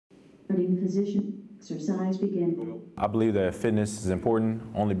Position, exercise, begin. I believe that fitness is important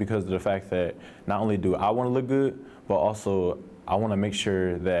only because of the fact that not only do I want to look good, but also I want to make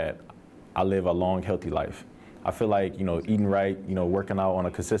sure that I live a long, healthy life. I feel like, eating right, working out on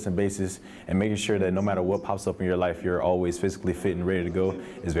a consistent basis and making sure that no matter what pops up in your life, you're always physically fit and ready to go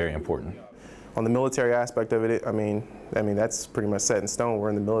is very important. On the military aspect of it, I mean, that's pretty much set in stone. We're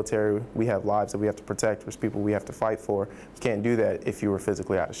in the military. We have lives that we have to protect. There's people we have to fight for. You can't do that if you were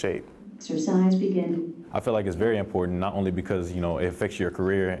physically out of shape. Exercise, begin. I feel like it's very important, not only because, it affects your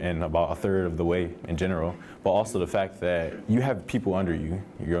career in about a third of the way in general, but also the fact that you have people under you,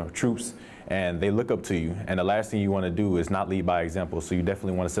 your troops, and they look up to you. And the last thing you want to do is not lead by example. So you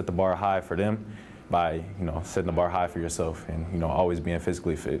definitely want to set the bar high for them by, setting the bar high for yourself and, always being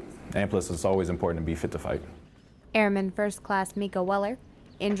physically fit. And plus, it's always important to be fit to fight. Airman First Class Mika Weller,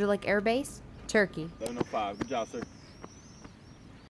 Incirlik Air Base, Turkey. 705, good job, sir.